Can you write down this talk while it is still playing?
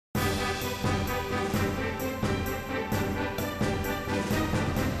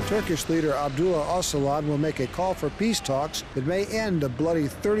Turkish leader Abdullah Ocalan will make a call for peace talks that may end a bloody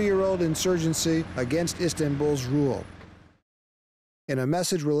 30-year-old insurgency against Istanbul's rule. In a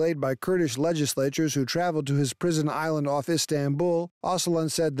message relayed by Kurdish legislators who traveled to his prison island off Istanbul, Ocalan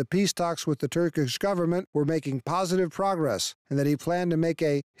said the peace talks with the Turkish government were making positive progress and that he planned to make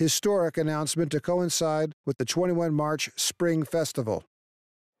a historic announcement to coincide with the 21 March Spring Festival.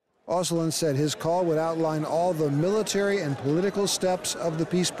 Ocalan said his call would outline all the military and political steps of the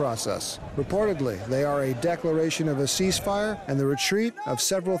peace process. Reportedly, they are a declaration of a ceasefire and the retreat of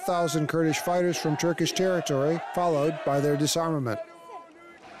several thousand Kurdish fighters from Turkish territory, followed by their disarmament.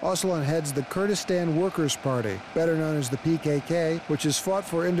 Ocalan heads the Kurdistan Workers' Party, better known as the PKK, which has fought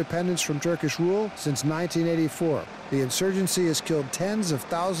for independence from Turkish rule since 1984. The insurgency has killed tens of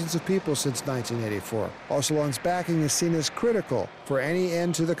thousands of people since 1984. Ocalan's backing is seen as critical for any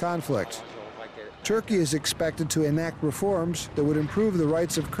end to the conflict. Turkey is expected to enact reforms that would improve the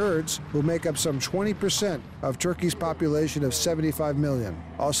rights of Kurds, who make up some 20% of Turkey's population of 75 million.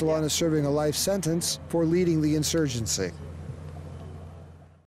 Ocalan is serving a life sentence for leading the insurgency.